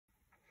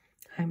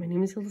Hi, my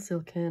name is Hilda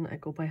Silken. I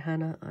go by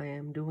Hannah. I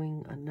am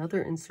doing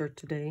another insert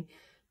today,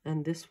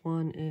 and this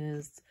one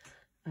is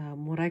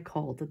what I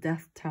call the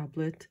death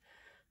tablet,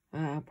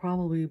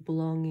 probably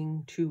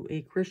belonging to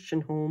a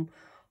Christian home.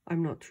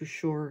 I'm not too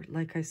sure.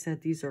 Like I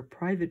said, these are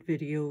private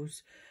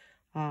videos,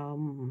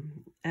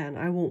 and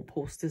I won't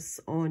post this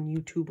on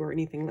YouTube or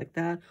anything like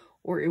that,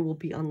 or it will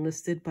be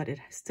unlisted, but it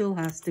still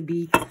has to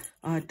be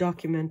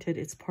documented.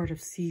 It's part of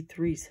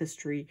C3's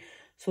history.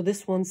 So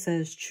this one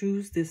says,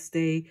 choose this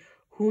day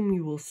whom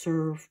you will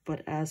serve,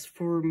 but as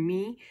for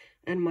me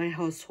and my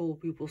household,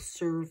 we will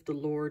serve the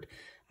Lord.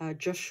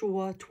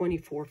 Joshua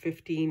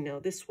 24:15. Now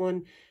this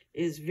one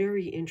is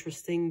very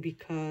interesting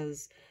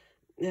because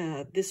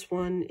this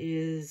one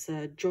is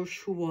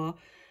Joshua,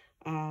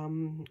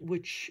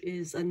 which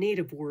is a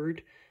native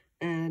word,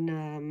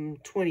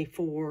 and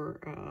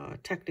 24,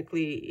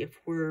 technically, if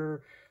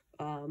we're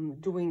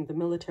doing the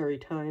military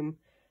time,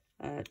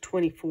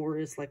 24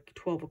 is like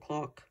 12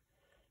 o'clock.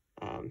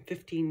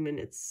 15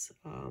 minutes,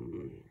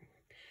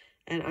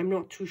 and I'm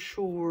not too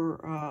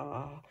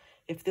sure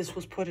if this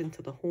was put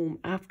into the home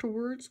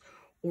afterwards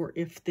or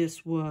if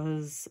this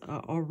was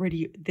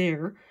already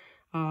there,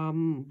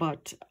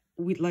 but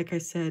like I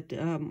said,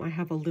 I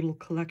have a little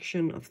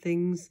collection of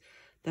things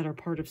that are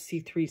part of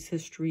C3's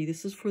history.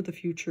 This is for the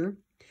future,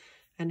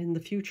 and in the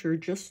future,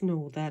 just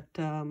know that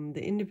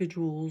the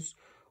individuals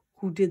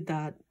who did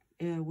that,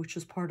 which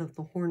is part of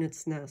the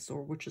hornet's nest,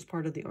 or which is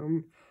part of the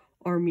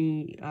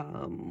army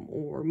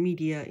or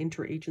media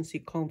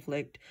interagency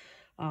conflict,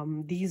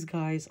 these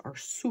guys are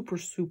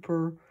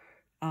super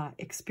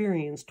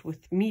experienced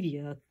with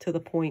media to the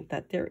point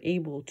that they're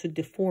able to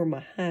deform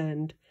a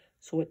hand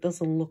so it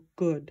doesn't look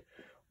good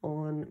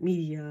on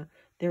media.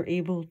 They're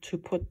able to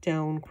put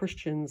down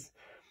Christians,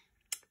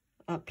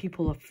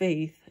 people of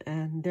faith,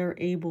 and they're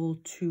able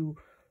to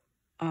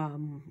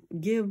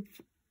give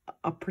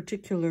a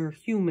particular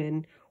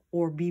human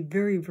or be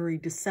very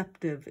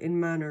deceptive in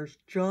manners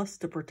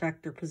just to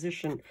protect their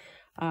position.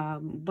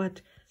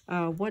 But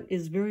what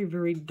is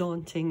very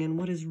daunting and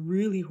what is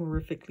really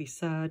horrifically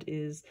sad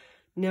is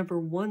never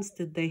once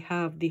did they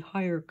have the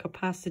higher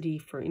capacity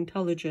for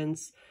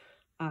intelligence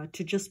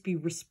to just be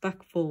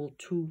respectful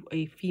to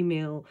a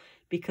female,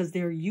 because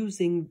they're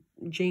using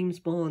James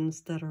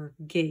Bonds that are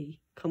gay,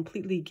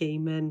 completely gay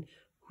men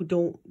who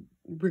don't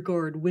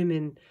regard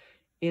women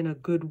in a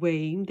good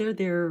way. They're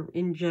there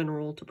in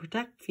general to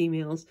protect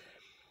females,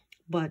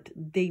 but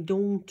they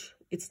don't,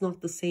 it's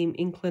not the same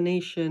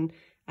inclination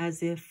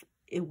as if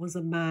it was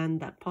a man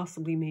that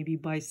possibly may be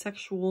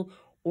bisexual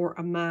or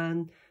a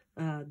man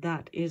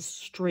that is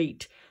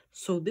straight.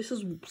 So this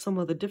is some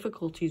of the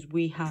difficulties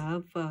we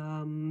have,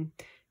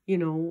 you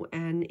know,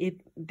 and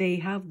they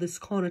have this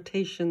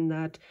connotation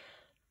that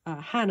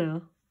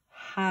Hannah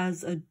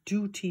has a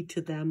duty to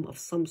them of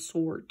some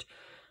sort,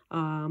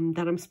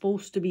 that I'm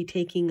supposed to be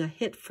taking a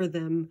hit for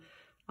them.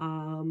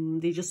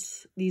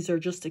 These are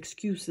just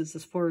excuses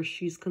as far as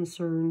she's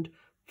concerned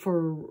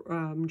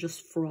for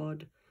just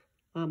fraud,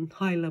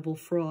 high-level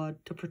fraud,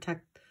 to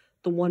protect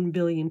the 1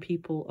 billion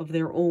people of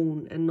their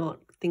own and not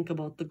think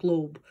about the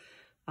globe.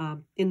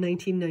 In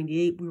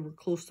 1998, we were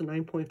close to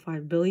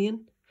 9.5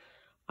 billion.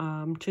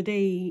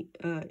 Today,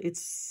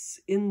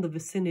 it's in the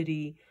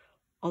vicinity.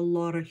 A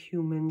lot of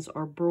humans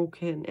are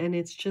broken, and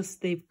it's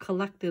just they've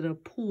collected a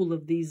pool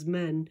of these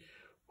men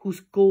who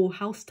go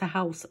house to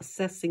house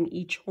assessing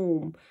each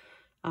home,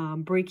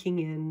 breaking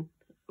in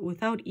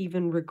without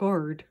even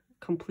regard,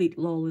 complete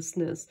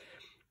lawlessness.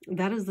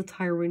 That is the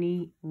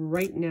tyranny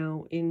right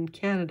now in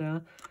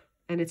Canada,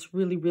 and it's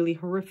really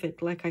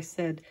horrific. Like I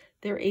said,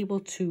 they're able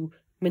to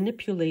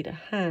manipulate a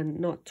hand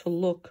not to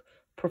look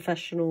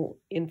professional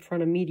in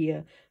front of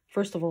media.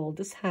 First of all,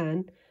 this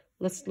hand,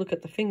 let's look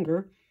at the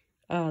finger.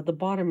 The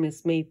bottom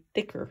is made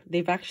thicker.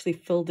 They've actually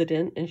filled it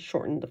in and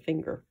shortened the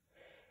finger,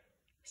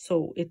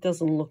 so it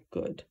doesn't look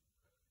good.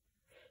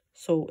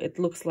 So it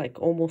looks like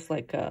almost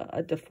like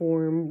a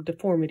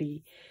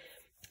deformity.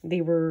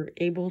 They were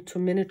able to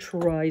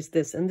miniaturize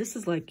this, and this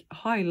is like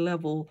high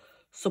level,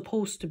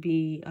 supposed to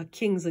be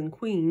kings and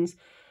queens,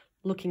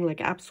 looking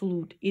like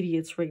absolute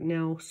idiots right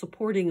now,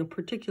 supporting a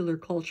particular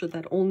culture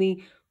that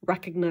only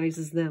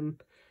recognizes them,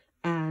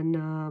 and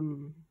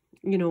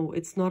you know,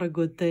 it's not a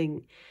good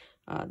thing.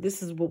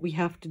 This is what we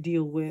have to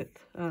deal with,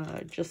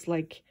 just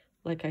like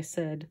I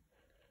said,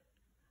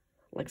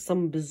 like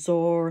some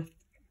bizarre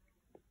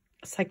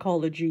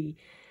psychology,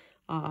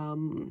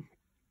 you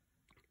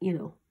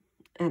know,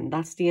 and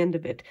that's the end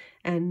of it.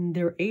 And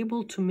they're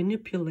able to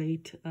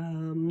manipulate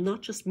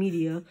not just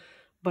media,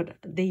 but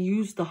they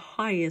use the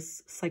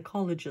highest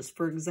psychologists.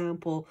 For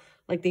example,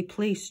 like they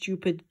play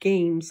stupid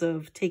games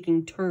of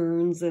taking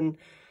turns and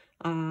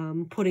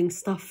putting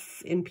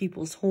stuff in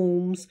people's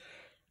homes.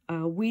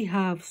 We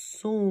have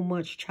so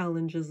much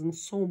challenges and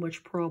so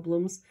much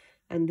problems,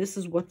 and this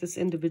is what this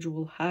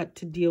individual had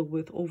to deal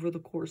with over the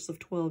course of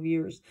 12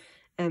 years.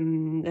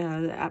 And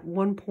at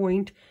one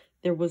point,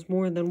 there was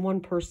more than one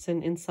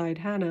person inside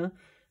Hannah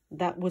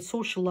that would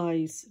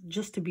socialize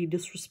just to be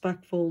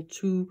disrespectful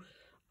to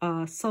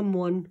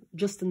someone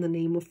just in the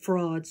name of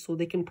fraud, so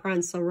they can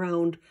prance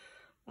around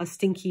a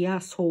stinky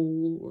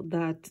asshole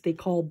that they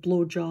call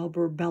Blowjob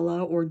or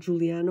Bella or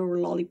Juliana or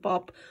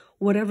Lollipop,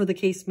 whatever the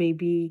case may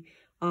be,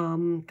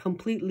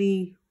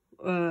 completely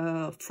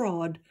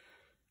fraud.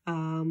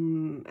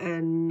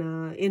 And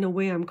in a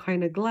way, I'm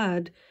kind of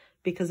glad,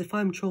 because if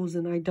I'm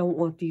chosen, I don't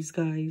want these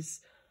guys.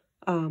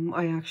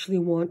 I actually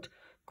want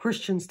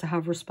Christians to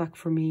have respect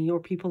for me, or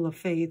people of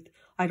faith.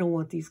 I don't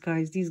want these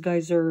guys. These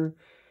guys are,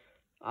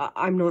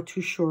 I'm not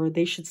too sure.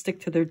 They should stick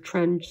to their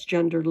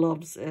transgender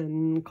loves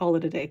and call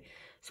it a day.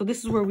 So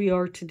this is where we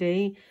are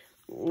today.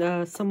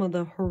 Some of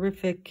the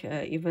horrific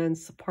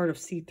events, part of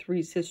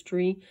C3's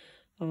history.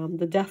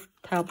 The death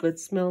tablet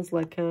smells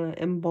like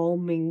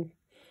embalming.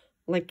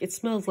 Like, it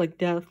smells like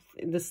death.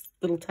 This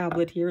little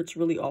tablet here, it's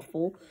really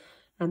awful.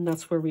 And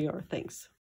that's where we are. Thanks.